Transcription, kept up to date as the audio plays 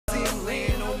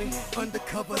me.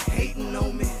 Undercover hating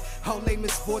on me. All they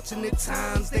misfortunate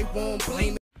times, they won't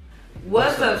blame it.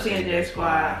 What's up, CaineandJass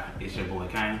squad? It's your boy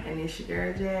Caine. And it's your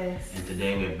girl Jass. And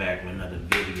today we're back with another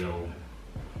video.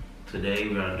 Today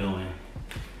we are doing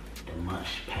the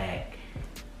Munchpak.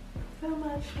 So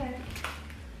much pack.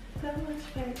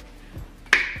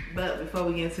 But before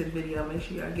we get into the video, make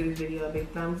sure y'all give this video a big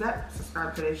thumbs up,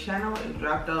 subscribe to the channel, and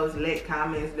drop those like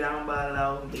comments down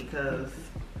below because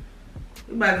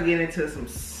we're about to get into some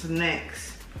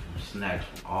snacks. Snacks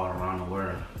from all around the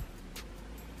world.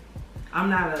 I'm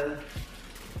not a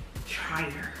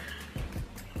trier.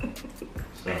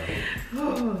 So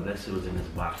let's see what's in this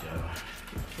box, y'all.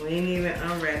 We ain't even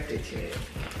unwrapped it yet.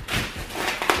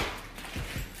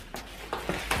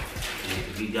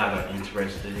 If you guys are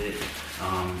interested in it,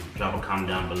 drop a comment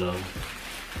down below.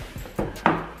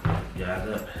 Guys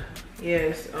up.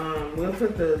 Yes, we'll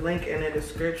put the link in the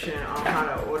description on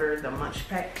how to order the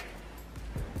Munchpak.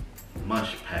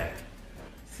 Munchpak.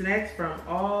 Snacks from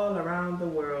all around the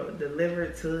world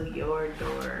delivered to your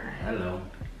door. Hello.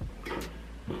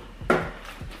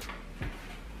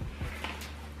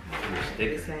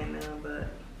 This ain't none but.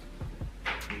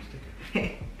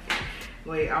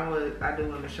 Wait, I do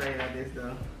want to show you like this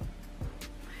though.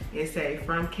 It say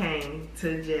from Caine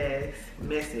to Jass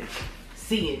message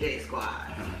CaineandJass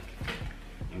squad.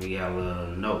 And we got a little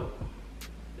note.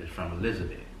 It's from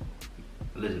Elizabeth.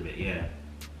 Elizabeth, yeah.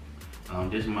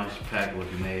 This Munchpak was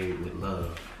made with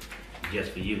love,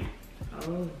 just for you.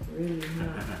 Oh, really?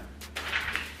 Huh?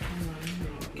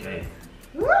 Okay.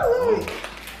 Woo! Oh.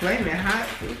 Flaming hot.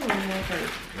 Which one you want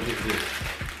first? What is this?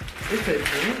 It's a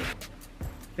drink.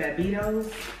 Fabitos.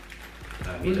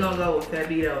 We're gonna go with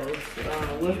Fabitos.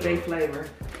 What's their flavor?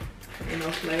 Ain't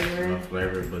no flavor. No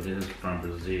flavor, but this is from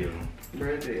Brazil.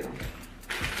 Brazil.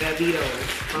 Fabitos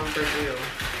from Brazil.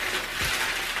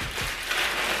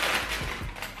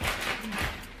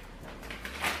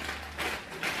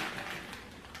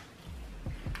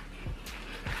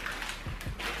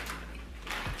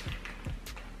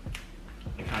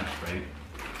 They're kind of straight.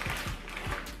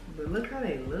 But look how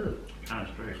they look. Kind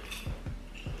of straight.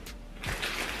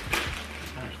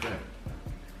 Kind of straight.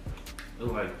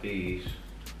 Look like these.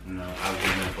 You know, I was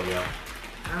getting them for y'all.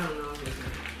 I don't know if it's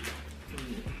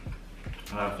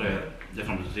I'll say they're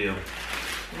from Brazil.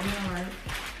 alright.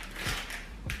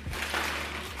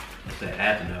 It's an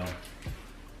antidote.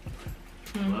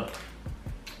 What?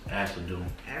 Acid.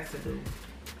 Acid.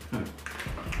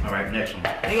 Alright, next one.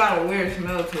 They got a weird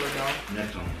smell to it though.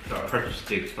 Next one. The pretzel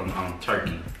sticks from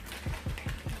Turkey.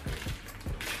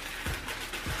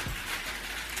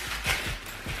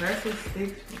 Pretzel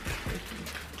sticks.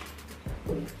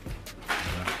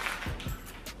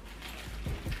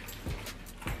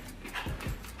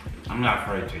 I'm not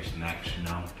afraid to taste snacks, you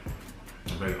know.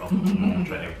 I'm very open. I want to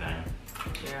try everything.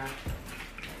 Yeah.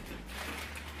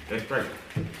 They're straight.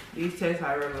 These taste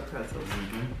like regular pretzels.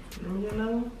 You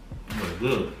know? But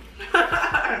good.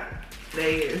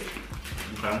 They is.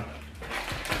 Okay.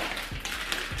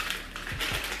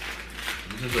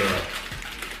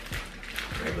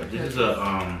 This is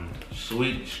a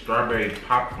sweet strawberry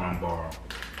popcorn bar.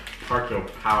 Partial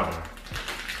powder.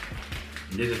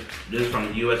 This is from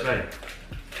the USA.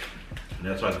 And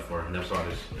that's all for. That's all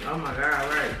this. Oh my god,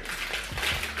 right.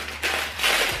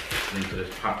 Into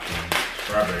this popcorn.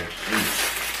 Strawberry sweet.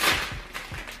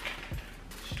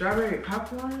 Strawberry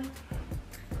popcorn?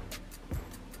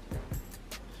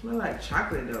 Smell like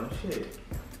chocolate though, shit.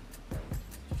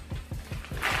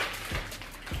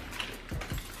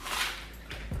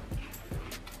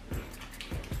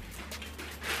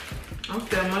 I'm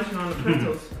still munching on the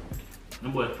pretzels.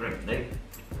 Them boys straight. They.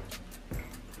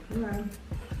 Okay.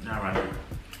 All right.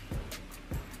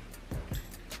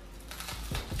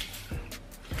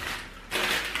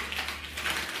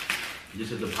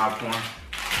 This is the popcorn.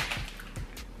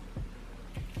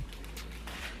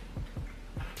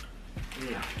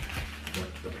 Yeah.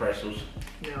 The pretzels.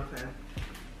 Yeah, okay.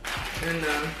 And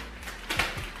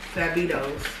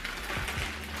Fabitos.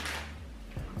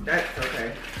 That's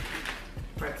okay.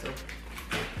 Pretzel.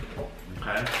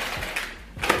 Okay.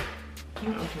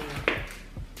 Okay.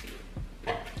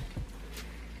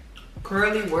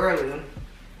 Curly Whirly.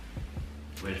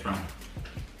 Where it's from?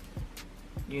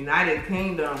 United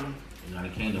Kingdom.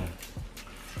 United Kingdom.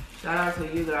 Shout out to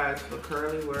you guys for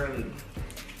Curly Whirly.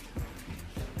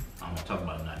 I'm gonna talk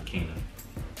about United Kingdom.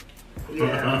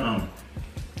 Yeah.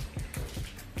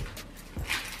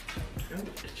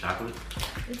 It's chocolate.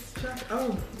 It's chocolate.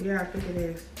 Oh, yeah, I think it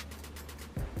is.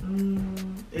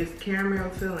 It's caramel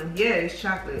filling. Yeah, it's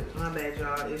chocolate. My bad,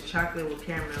 y'all. It's chocolate with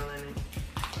caramel in it.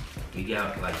 We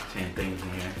got like 10 things in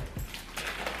here.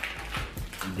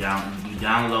 You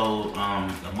download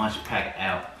a Munchpak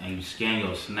app and you scan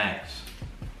your snacks.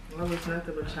 Well, it's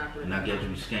nothing but chocolate. And I guess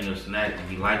you scan your snack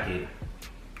and you like it,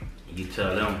 and you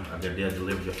tell them I guess they'll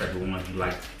deliver your favorite ones you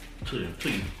like to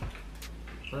you.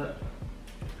 But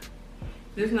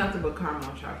there's nothing but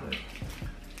caramel chocolate.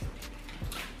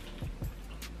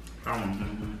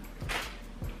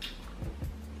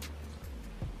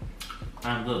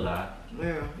 I'm good, guy.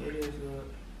 Yeah, it is good.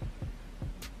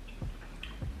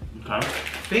 Okay.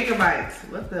 Finger bites.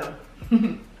 What the?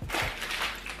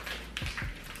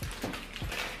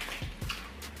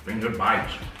 Finger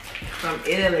bites. From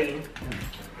Italy.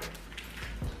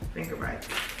 Finger bites.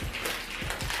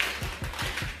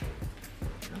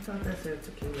 I thought that said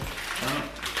tequila.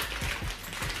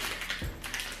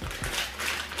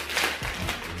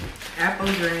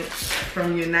 Apple drink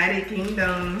from United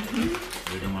Kingdom.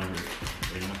 We don't want to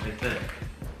take that.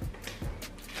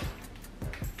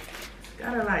 It's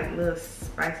got a like little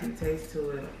spicy taste to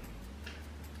it.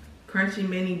 Crunchy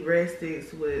mini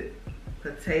breadsticks with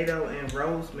potato and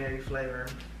rosemary flavor.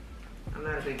 I'm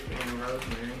not a big fan of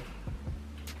rosemary.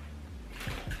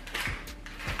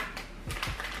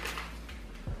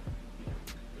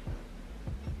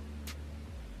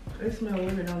 They smell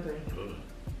weird, don't they?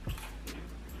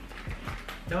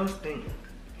 Those stink.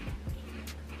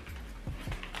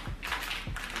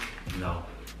 No.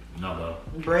 No go.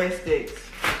 Breadsticks.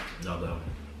 No go.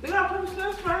 They got put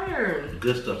stuff right here. The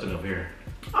good stuff's up here.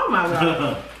 Oh my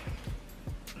god.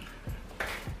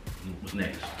 What's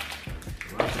next?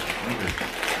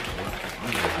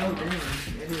 Oh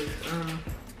damn. It is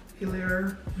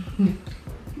clear.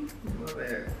 My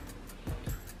bad.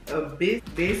 A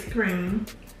Biscuit cream,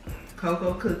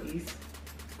 cocoa cookies,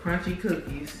 crunchy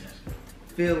cookies,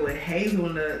 filled with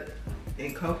hazelnut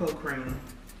and cocoa cream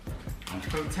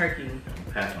from Turkey.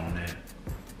 Pass on that.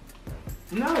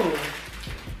 No,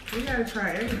 we gotta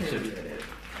try everything with it.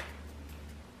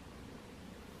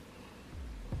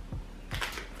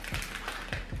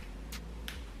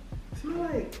 Smell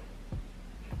like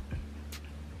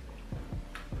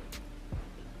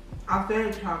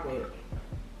authentic chocolate.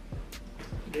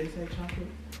 Did it say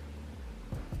chocolate?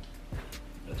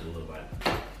 That's a little bite.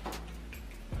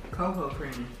 Cocoa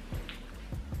cream.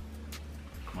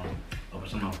 Come on. Open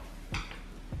some more.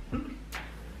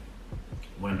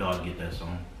 When dogs get that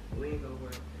song? We ain't gonna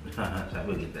work.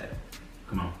 We'll get that.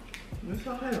 Come on. Let's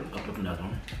go ahead. Up another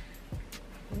one.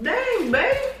 Dang,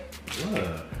 babe.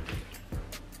 What?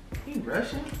 You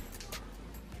rushing?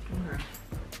 Okay.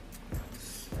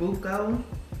 Spooko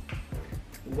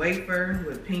wafer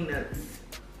with peanuts.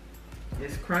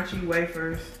 It's crunchy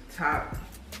wafers topped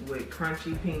with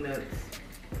crunchy peanuts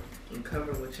and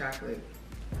covered with chocolate.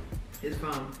 It's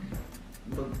from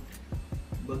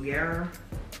Bulgaria.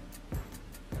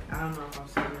 I don't know if I'm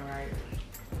saying it right.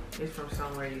 It's from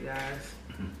somewhere, you guys.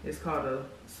 It's called a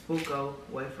Spooko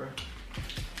wafer.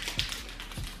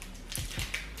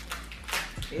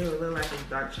 It would look like it's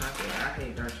dark chocolate. I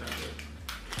hate dark chocolate.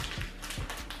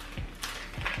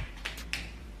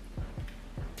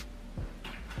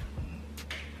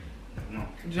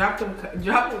 Drop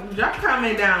a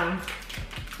comment down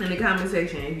in the comment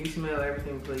section if you smell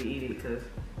everything before you eat it, because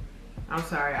I'm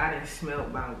sorry, I didn't smell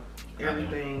about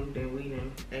everything that we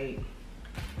done ate.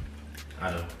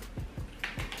 I do.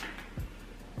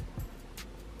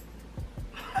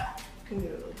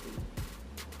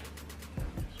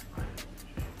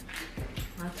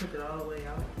 I took it all the way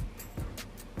out.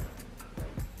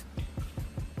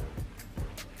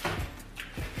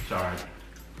 Sorry.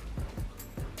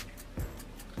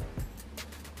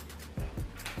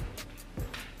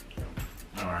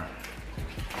 Alright.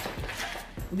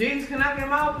 Jeez, can I get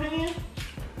my opinion?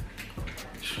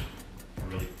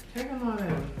 Really? Take them all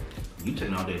day. You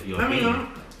taking all day for your I mean, opinion.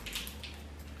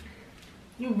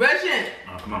 you rushing.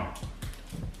 Oh, come on.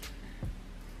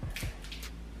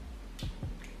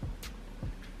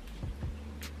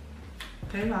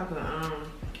 Take like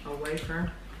a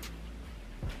wafer.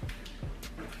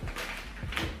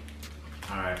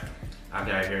 Alright. I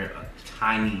got here a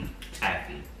tiny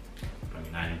taffy from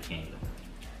United Kingdom.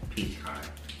 Peach kind.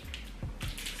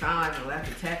 Sound like a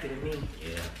Laffy Taffy to me.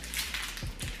 Yeah.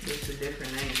 It's a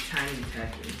different name, Tiny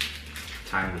Taffy.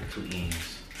 Tiny with 2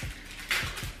 ends.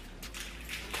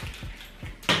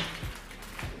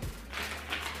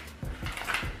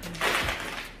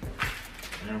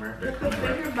 Look, the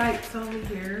finger bites over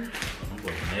here. I'm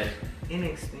going next.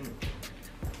 Inextinct.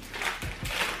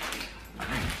 I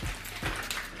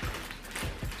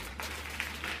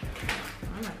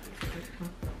like this.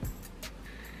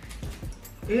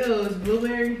 Ew, it's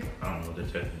blueberry. I don't know what they're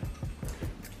taking.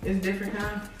 It's different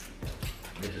kind.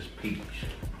 This is peach.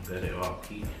 I'm glad they're all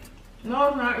peach. No,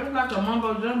 it's not. It's like a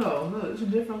mumbo jumbo. Look, it's a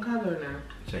different color now.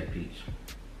 Say peach.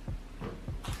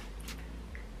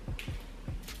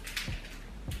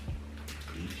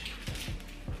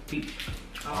 Peach.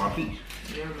 Oh, peach.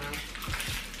 Yeah, man.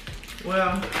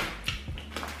 Well,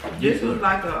 this is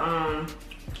like a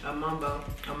mumbo.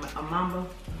 A mambo.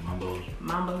 Mambos.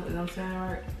 Mambo, is what I'm saying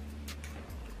right?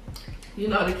 You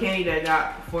know the candy that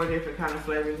got 4 different kind of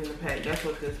flavors in the pack. That's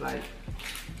what this like.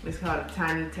 It's called a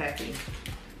tiny taffy.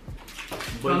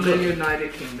 From the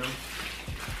United Kingdom.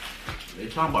 They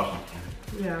talking about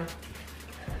something. Yeah.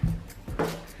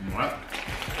 What?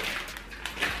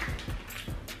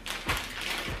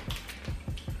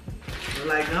 They're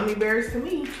like gummy bears to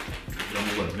me.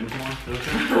 Gummy what? Unicorn?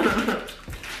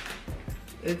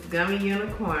 It's gummy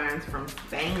unicorns from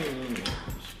Spain.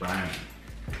 Spain.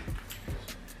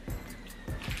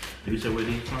 Did you say where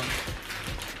these from?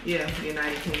 Yeah,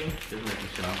 United Kingdom. Just making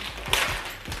sure.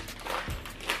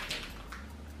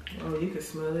 Oh, you can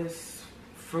smell this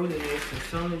fruitiness as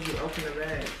soon as you open the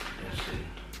bag. Let's see.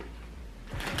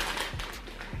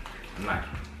 I like it.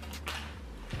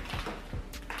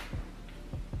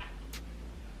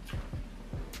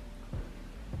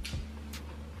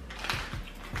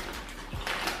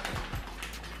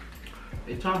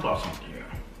 They talking about something here.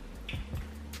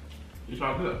 These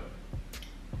are good.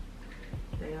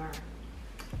 They are.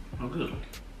 Oh, good.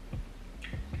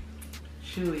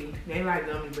 Chewy. They like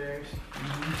gummy bears.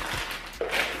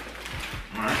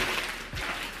 Alright.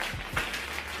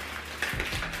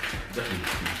 Definitely.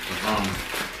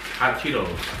 Hot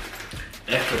Cheetos.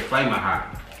 Extra flamer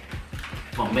hot.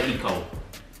 From Mexico.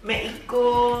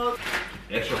 Mexico.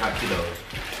 Extra hot Cheetos.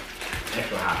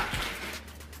 Extra hot.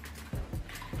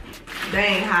 They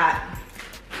ain't hot.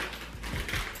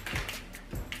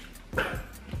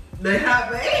 They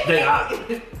hot, baby. They hot.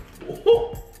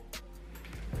 Woo-hoo.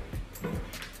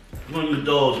 We're gonna use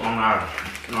those on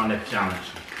our next challenge.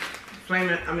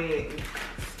 Flaming, I mean,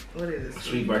 what is this?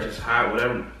 Sweet versus hot,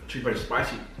 whatever. Sweet versus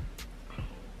spicy.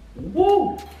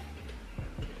 Woo!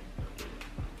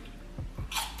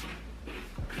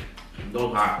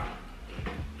 Those hot.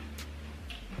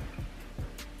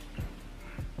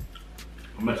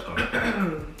 Mexico.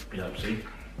 Yep, see?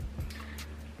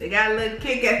 They got a little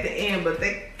kick at the end, but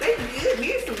they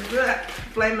need some good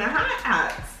flaming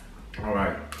hots. All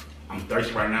right, I'm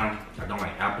thirsty right now. I don't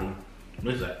like apple.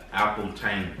 This is an apple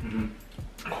tango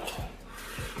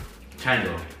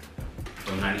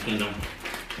from United Kingdom.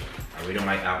 I really don't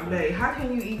like apple. Babe, how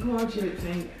can you eat corn chips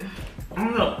and I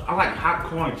don't know. I like hot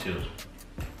corn chips,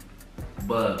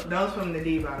 but those from the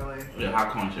D, by the way. yeah, hot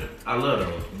corn chips. I love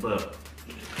those, but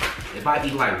if I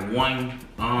eat like one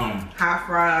hot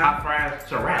fries,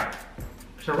 it's a wrap.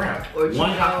 It's a wrap. Or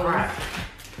one Cheetos. hot fry.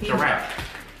 It's a wrap.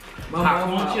 Hot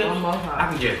corn chips. I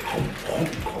can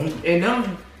just and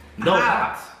them no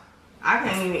hots. I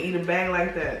can't even eat a bag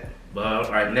like that. But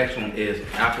all right, next one is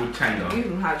apple tango, These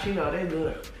some hot Cheetos, they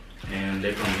good. and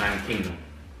they're from United Kingdom.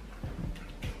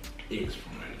 It's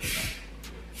from United Kingdom.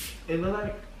 It look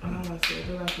like, I don't know what I said, it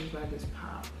look like it's like this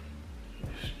pop.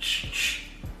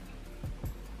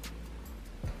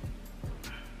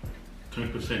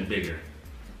 20% bigger.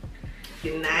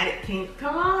 United Kingdom,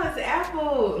 come on, it's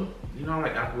apple. You don't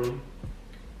like apple really?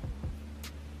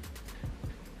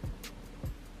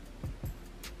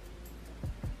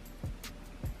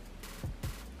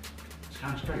 It's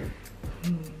kind of straight.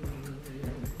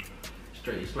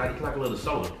 Straight. It's like a little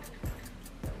soda.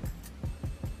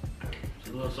 It's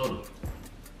a little soda.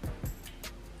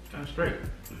 It's kind of straight.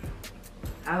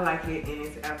 I like it and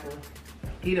it's apple.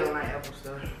 He don't like apple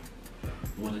stuff.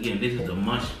 Once again, this is the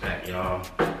Munchpak, y'all.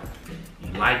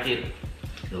 You like it?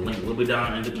 The link will be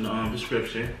down in the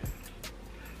description.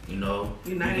 You know,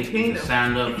 United you Kingdom. can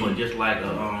sign up for just like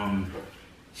a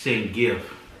send gift.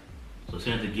 So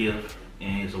send the gift,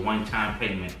 and it's a one-time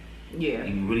payment. Yeah.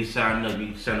 If you really sign up, you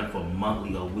can sign up for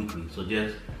monthly or weekly. So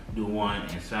just do one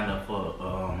and sign up for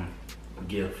a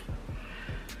gift.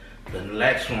 The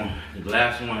last one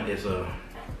is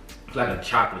it's like a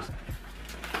chocolate.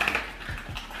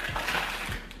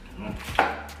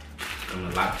 I'm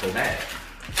a lot for that.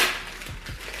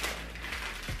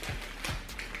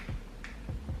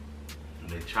 And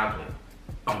the chocolate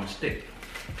on the stick.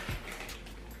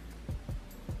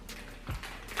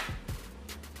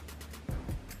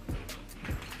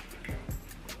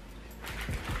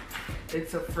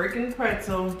 It's a freaking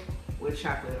pretzel with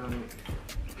chocolate on it.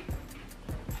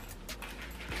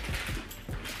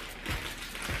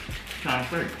 Kind of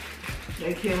great.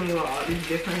 They kill me with all these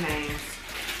different names.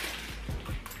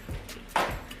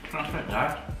 Kind of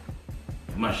guys.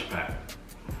 Munchpak.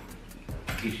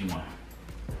 Each one.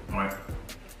 Alright.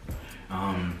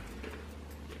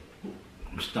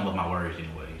 stumble my words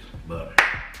anyways. But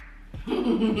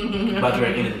about to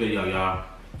end this video, y'all.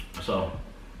 So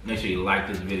make sure you like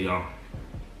this video.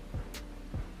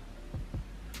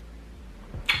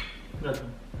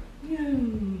 Nothing.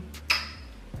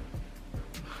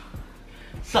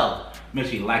 So make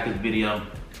sure you like this video,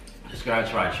 subscribe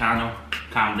to our channel,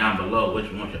 comment down below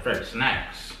which one your favorite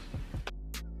snacks.